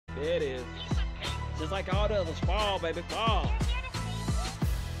There it is. Just like all the others. Fall, baby, fall.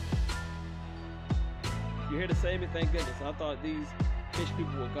 You're here to save me, thank goodness. I thought these fish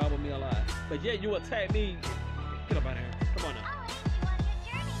people would gobble me alive. But yeah, you attack me. Get up out of here. Come on now.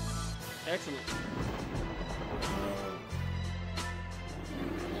 Excellent.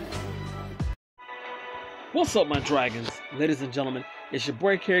 What's up, my dragons? Ladies and gentlemen, it's your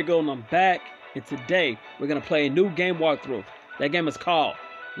boy Kerrigo, and I'm back. And today, we're going to play a new game walkthrough. That game is called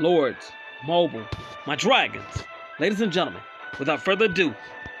Lords Mobile. My dragons. Ladies and gentlemen, without further ado,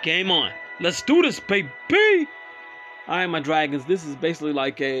 game on. Let's do this, baby! Alright, my dragons, this is basically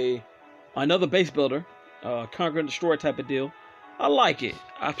like another base builder. Conquer and destroy type of deal. I like it.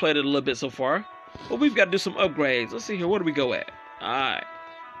 I've played it a little bit so far. But we've got to do some upgrades. Let's see here. Where do we go at? Alright.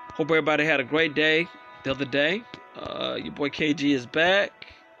 Hope everybody had a great day the other day. Your boy KG is back.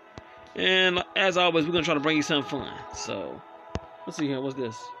 And as always, we're going to try to bring you something fun. So, let's see here. What's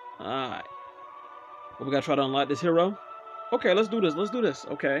this? Alright. Well, we got to try to unlock this hero. Okay, let's do this. Let's do this.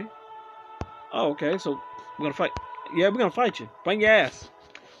 Okay. Oh, okay. So, we're going to fight. Yeah, we're going to fight you. Bring your ass.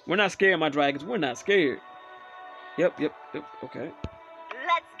 We're not scared, my dragons. We're not scared. Yep. Okay.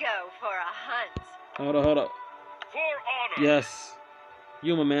 Let's go for a hunt. Hold up. For honor. Yes.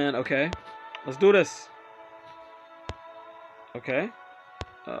 You, my man. Okay. Let's do this. Okay.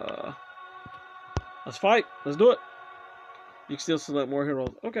 Let's fight. Let's do it. You can still select more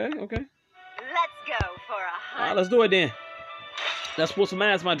heroes. Okay. Let's go for a hunt. Alright, let's do it then. Let's whoop some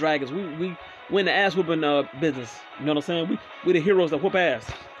ass, my dragons. We in the ass whooping business. You know what I'm saying? We the heroes that whoop ass.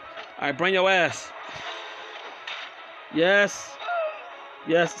 Alright, bring your ass. Yes.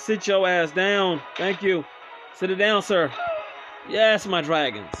 Yes, sit your ass down. Thank you. Sit it down, sir. Yes, my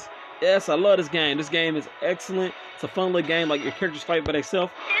dragons. Yes, I love this game. This game is excellent. It's a fun little game, like your characters fight by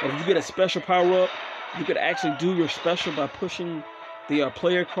themselves. If you get a special power up, you could actually do your special by pushing the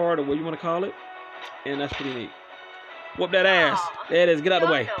player card, or what you want to call it. And that's pretty neat. Whoop that ass. There it is. Get out of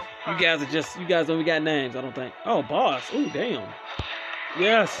the way. You guys don't even got names, I don't think. Oh, boss. Oh, damn.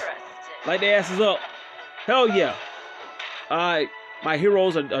 Yes. Light their asses up. Hell yeah. Alright. My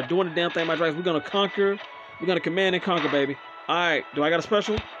heroes are doing the damn thing, my dragons. We're going to conquer. We're going to command and conquer, baby. Alright. Do I got a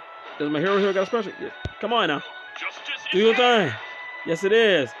special? Does my hero here got a special? Yeah. Come on now. Do your thing. Yes, it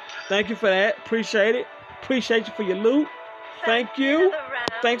is. Thank you for that. Appreciate it. Appreciate you for your loot. Thank you.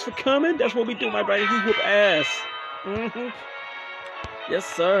 Thanks for coming. That's what we do, my dragons. We whoop ass. Yes,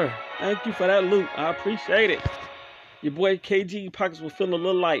 sir. Thank you for that loot. I appreciate it. Your boy KG pockets will feel a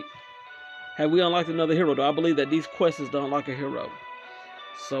little light. Have we unlocked another hero, though? I believe that these quests is to unlock a hero.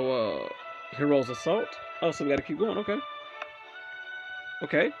 So, Heroes Assault. Oh, so we got to keep going. Okay.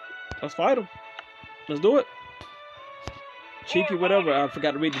 Okay. Let's fight them. Let's do it. Cheeky, whatever. I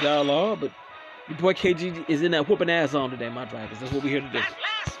forgot to read the dialogue, but your boy KG is in that whooping ass on today, my dragons. That's what we're here to do. That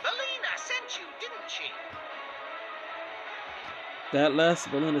last Valina sent you, didn't she? That last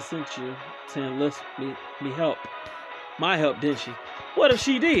Valina sent you, saying, "Let's me help." My help, didn't she? What if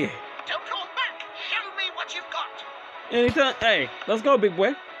she did? Don't hold back. Show me what you've got. Anytime. Hey, let's go, big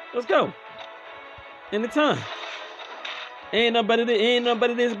boy. Let's go. Anytime. Ain't nothing but it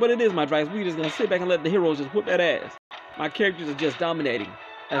is, but it is, my dragons. We just gonna sit back and let the heroes just whoop that ass. My characters are just dominating.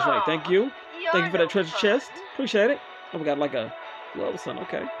 That's right. Thank you. Thank you for that treasure chest. Appreciate it. Oh, we got like a glove or something.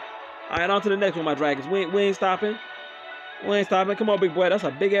 Okay. All right, on to the next one, my dragons. We ain't stopping. We ain't stopping. Come on, big boy. That's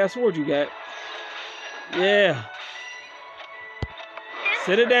a big ass sword you got. Yeah.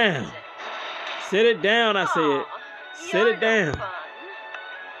 Sit it down. Sit it down, I said. Sit it down.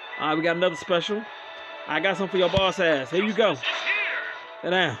 All right, we got another special. I got some for your boss ass. Here you go. Sit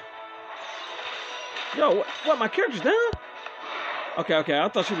down. Yo, what? My character's down? Okay. I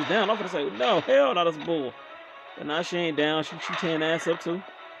thought she was down. I'm gonna say, no, hell no, that's bull. But now she ain't down. She tearing ass up too.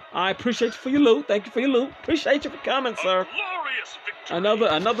 I appreciate you for your loot. Thank you for your loot. Appreciate you for coming, sir.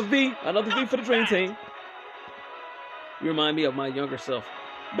 Another V for the dream team. You remind me of my younger self.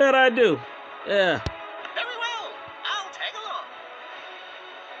 Bet I do. Yeah. Very well. I'll tag along.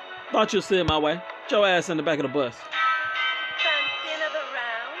 Thought you'd sit my way. Get your ass in the back of the bus. Fancy another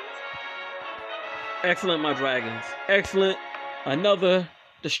round? Excellent, my dragons. Excellent. Another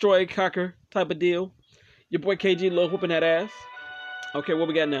destroy, conquer type of deal. Your boy KG love whooping that ass. Okay, what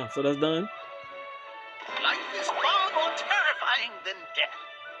we got now? So that's done. Life is far more terrifying than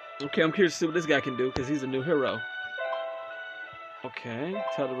death. Okay, I'm curious to see what this guy can do because he's a new hero. Okay,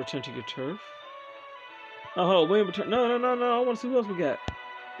 tell to return to your turf. Oh, we ain't return. No. I want to see what else we got.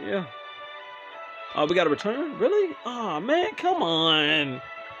 Yeah. Oh, we got to return? Really? Oh, man, come on.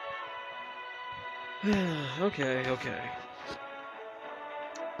 Okay.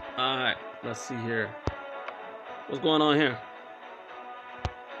 Alright, let's see here. What's going on here?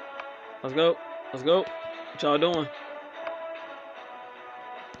 Let's go. Let's go. What y'all doing?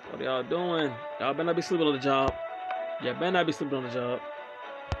 What are y'all doing? Y'all better not be sleeping on the job. Yeah, better not be sleeping on the job.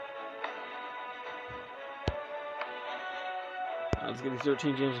 Let's get these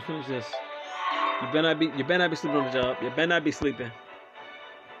 13 gems and finish this. You better not be sleeping on the job. You better not be sleeping.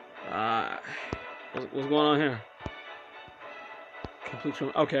 What's going on here? Complete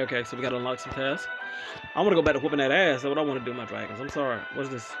trim. Okay, so we gotta unlock some tasks. I wanna go back to whooping that ass. That's what I wanna do, my dragons. I'm sorry. What is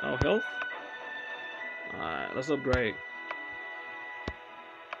this? Oh, health? Alright, let's upgrade.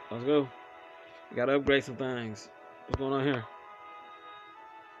 Let's go. We gotta upgrade some things. What's going on here?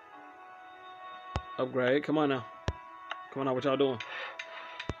 Upgrade. Come on now. Come on now, what y'all doing?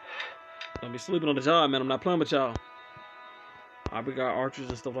 Don't be sleeping on the job, man. I'm not playing with y'all. Alright, we got archers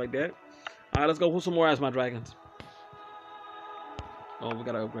and stuff like that. Alright, let's go whoop some more ass, my dragons. Oh, we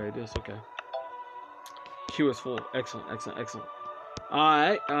gotta upgrade this. Okay. Q is full. Excellent.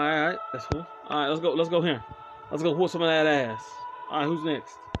 Alright. That's cool. Alright, let's go here. Let's go whoop some of that ass. Alright, who's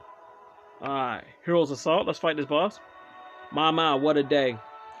next? Alright. Heroes Assault. Let's fight this boss. My, what a day.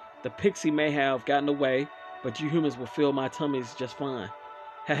 The pixie may have gotten away, but you humans will fill my tummies just fine.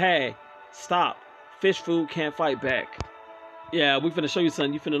 Hey, stop. Fish food can't fight back. Yeah, we finna show you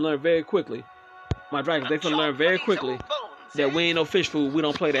something. You finna learn very quickly. My dragons, they finna learn very quickly that we ain't no fish food. We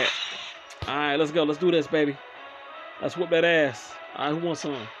don't play that. Alright, let's go. Let's do this, baby. Let's whoop that ass. Alright, who wants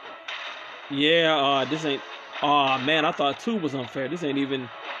some? Yeah, this ain't... Oh, man, I thought 2 was unfair. This ain't even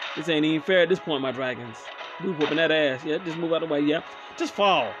fair at this point, my dragons. We whooping that ass. Yeah, just move out of the way. Yeah, just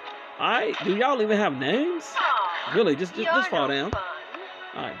fall. Alright, do y'all even have names? Really, just fall down.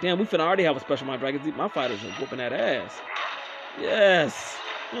 Alright, damn, we finna already have a special, my dragons. My fighters are whooping that ass. Yes.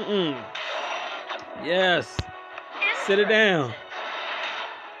 Yes. Sit it down.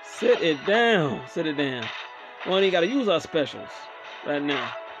 Sit it down. Sit it down. We only gotta use our specials right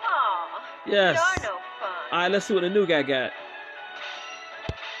now. Yes. You're no fun. Alright, let's see what the new guy got.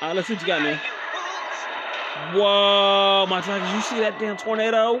 Alright, let's see what you got, man. Whoa, my dragons, you see that damn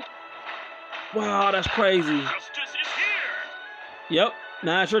tornado? Wow, that's crazy. Justice is here. Yep.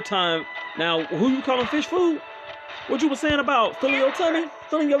 Now it's your time. Now, who you calling fish food? What you was saying about filling your tummy?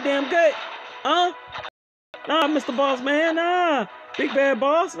 Filling your damn gut? Huh? Nah, Mr. Boss Man. Nah. Big bad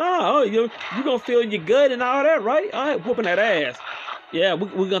boss. Nah. Oh, you gonna fill your gut and all that, right? All right, whooping that ass. Yeah,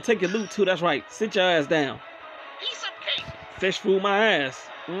 we're gonna take your loot too. That's right. Sit your ass down. Piece of cake. Fish food my ass.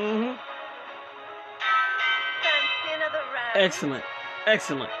 Fancy another round?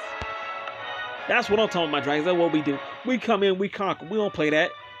 Excellent. That's what I'm talking about, my dragons. That's what we do. We come in, we conquer. We don't play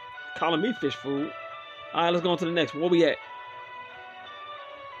that. Calling me fish food. All right, let's go on to the next one. Where we at?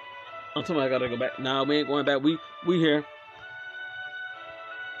 I'm talking about I gotta go back. Nah, we ain't going back. We here.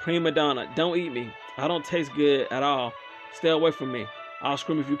 Prima donna, don't eat me. I don't taste good at all. Stay away from me. I'll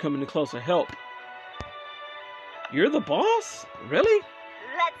scream if you come any closer. Help. You're the boss? Really?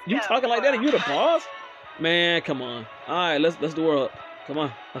 You talking like that and you're the boss? Man, come on. All right, let's do her up. Come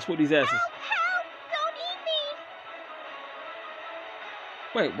on, let's whoop these asses. Help! Don't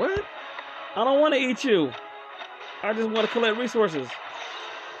eat me! Wait, what? I don't want to eat you. I just want to collect resources.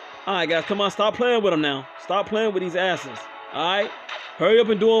 All right, guys, come on. Stop playing with them now. Stop playing with these asses. All right? Hurry up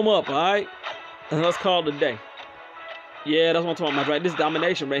and do them up, all right? And let's call it a day. Yeah, that's what I'm talking about, right? This is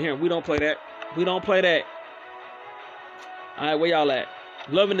domination right here. We don't play that. We don't play that. All right, where y'all at?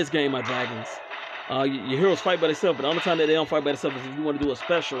 Loving this game, my dragons. Your heroes fight by themselves, but the only time that they don't fight by themselves is if you want to do a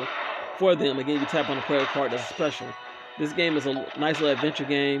special for them. Again, you tap on the player card that's a special. This game is a nice little adventure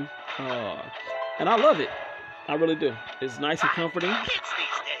game. And I love it. I really do. It's nice and comforting. Kids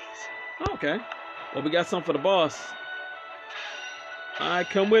these days. Okay. Well, we got something for the boss. All right,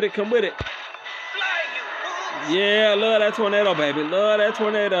 come with it. Fly, you fools. Yeah, love that tornado, baby. Love that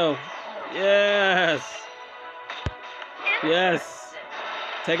tornado. Yes. Yes.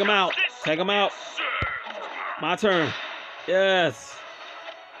 Take him out. Take him out. My turn. Yes.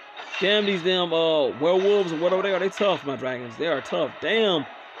 Damn, these damn werewolves or whatever they are. They tough, my dragons. They are tough. Damn.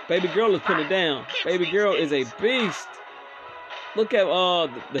 Baby girl is putting it down. Baby girl is a beast. Look at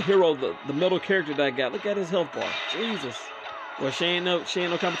the hero, the middle character that I got. Look at his health bar. Jesus. Well, she ain't no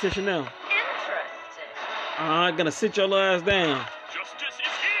competition now. Interesting. I'm gonna sit your little ass down. Justice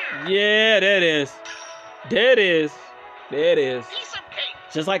is here. Yeah, there it is. There it is. There it is. Piece of cake.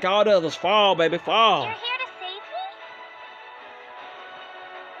 Just like all the others. Fall, baby, fall. You're here to save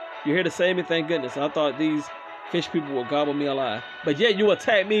me? You're here to save me, thank goodness. I thought these fish people would gobble me alive. But yet you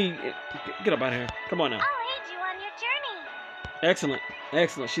attack me. Get up out of here. Come on now. I'll aid you on your journey. Excellent.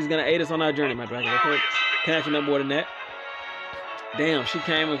 Excellent. She's going to aid us on our journey, my dragon. Okay? Can't ask you no more than that. Damn, she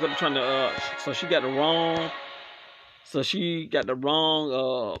came and was trying to, so she got the wrong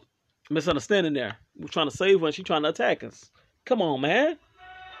misunderstanding there. We're trying to save her and she's trying to attack us. Come on, man.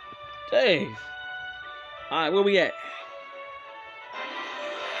 Jeez. Alright, where we at?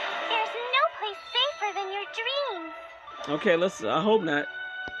 There's no place safer than your dreams. Okay, I hope not.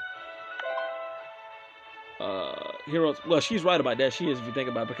 Heroes. Well, she's right about that. She is, if you think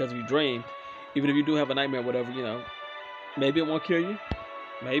about it, because if you dream, even if you do have a nightmare or whatever, you know, maybe it won't kill you.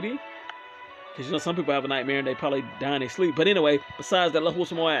 Maybe. Because, you know, some people have a nightmare and they probably die in their sleep. But anyway, besides that, let's whoop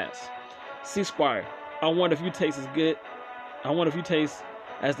some more ass. C Squire. I wonder if you taste as good. I wonder if you taste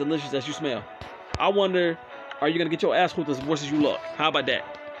as delicious as you smell. I wonder, are you going to get your ass whooped as worse as you look? How about that?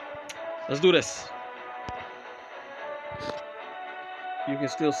 Let's do this. You can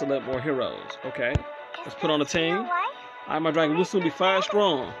still select more heroes. Okay. Let's put on a team. Alright, my dragon, we'll soon be 5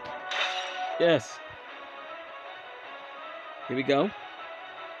 strong. Yes. Here we go.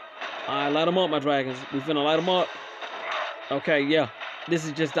 Alright, light them up, my dragons. We finna light them up. Okay, yeah. This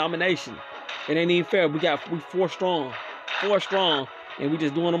is just domination. It ain't even fair. We 4 strong. 4 strong. And we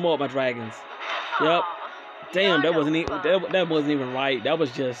just doing them up, my dragons. Yep. Damn, that wasn't even right. That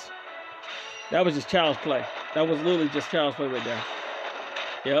was just child's play. That was literally just child's play right there.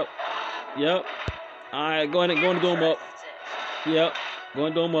 Yep. Yep. Alright, go and do them up. Yep. Go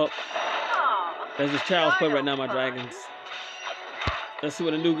and do them up. That's just child's play right now, my dragons. Let's see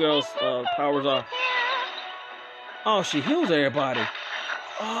what the new girl's powers are. Oh, she heals everybody.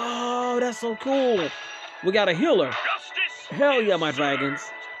 Oh, that's so cool. We got a healer. Hell yeah, my dragons.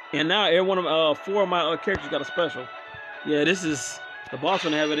 And now every one of 4 of my characters got a special. Yeah, this is the boss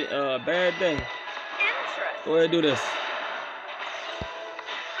gonna have a bad day. Go ahead and do this.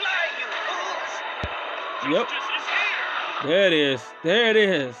 Yep. There it is. There it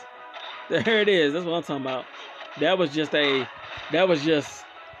is. There it is. That's what I'm talking about. That wasn't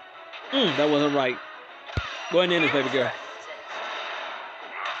right. Go ahead and end this, baby girl.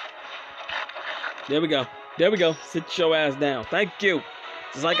 There we go. There we go. Sit your ass down. Thank you.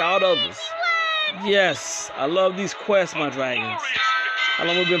 Just like all the others. Yes. I love these quests, my dragons. How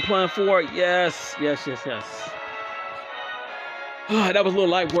long have we been playing for? Yes. Yes, yes, yes. That was a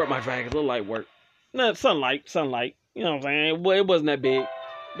little light work, my dragons. A little light work. No, sunlight. You know what I'm saying? Well, it wasn't that big.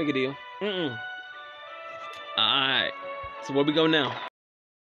 Big a deal. Alright. So where we go now?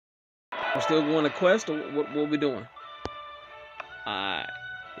 We're still going to quest, or what we doing? Alright.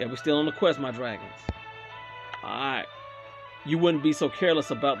 Yeah, we're still on the quest, my dragons. Alright. You wouldn't be so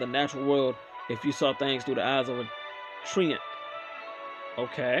careless about the natural world if you saw things through the eyes of a treant.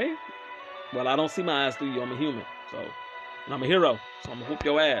 Okay. Well, I don't see my eyes through you. I'm a human. So, and I'm a hero. So I'm going to whoop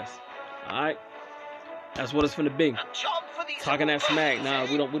your ass. Alright. That's what it's finna be. Talking that smack. Nah,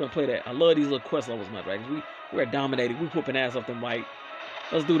 we don't play that. I love these little quest levels, my dragons. We're dominating. We whooping ass off them right.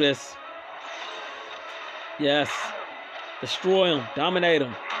 Let's do this. Yes. Destroy them. Dominate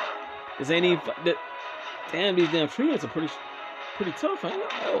them. This ain't even... Damn, these damn treants are pretty tough, ain't they?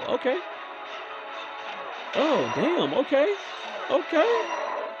 Oh, okay. Oh, damn. Okay. Okay.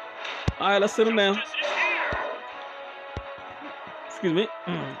 Alright, let's sit them down. Excuse me.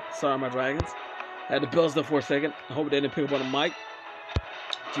 Sorry, my dragons. I had to buzz them for a second. I hope they didn't pick up on the mic.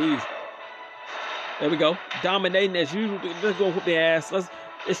 Jeez. There we go. Dominating as usual. Let's go whoop their ass.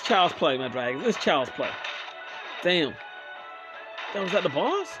 It's child's play, my dragons. It's child's play. Damn. That was that the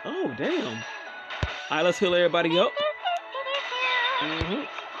boss? Oh, damn. Alright, let's heal everybody up.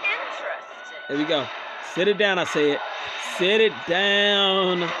 There we go. Sit it down, I said. Sit it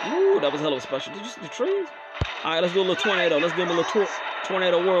down. Ooh, that was a hell of a special. Did you see the trees? Alright, let's do a little tornado. Let's give them a little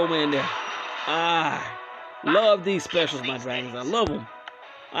tornado whirlwind there. Love these specials, my dragons. I love them.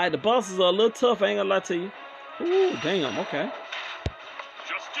 Alright, the bosses are a little tough. I ain't gonna lie to you. Ooh, damn. Okay.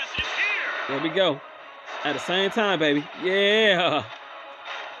 Justice is here. There we go. At the same time, baby. Yeah.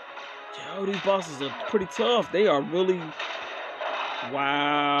 Yo, these bosses are pretty tough. They are really...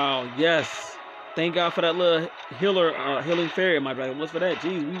 Wow. Yes. Thank God for that little healing fairy, my dragon. What's for that?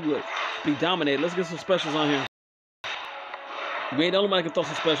 Jeez, we would be dominated. Let's get some specials on here. We ain't the only one that can throw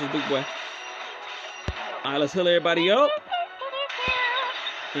some specials, big boy. Alright, let's heal everybody up.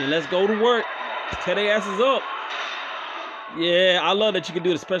 And let's go to work. Tear their asses up. Yeah, I love that you can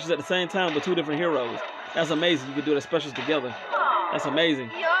do the specials at the same time with 2 different heroes. That's amazing. You can do the specials together. That's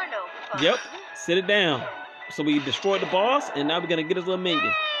amazing. You're no fun. Yep. Sit it down. So we destroyed the boss, and now we're going to get his little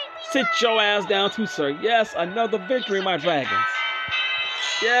minion. Sit your ass down too, sir. Yes, another victory, my dragons.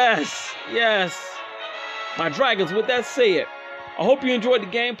 Yes, yes. My dragons, with that said, I hope you enjoyed the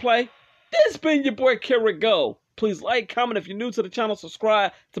gameplay. This has been your boy, Carrot Go. Please like, comment if you're new to the channel,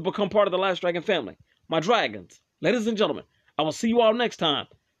 subscribe to become part of the Last Dragon family. My dragons, ladies and gentlemen, I will see you all next time.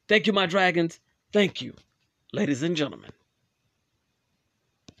 Thank you, my dragons. Thank you, ladies and gentlemen.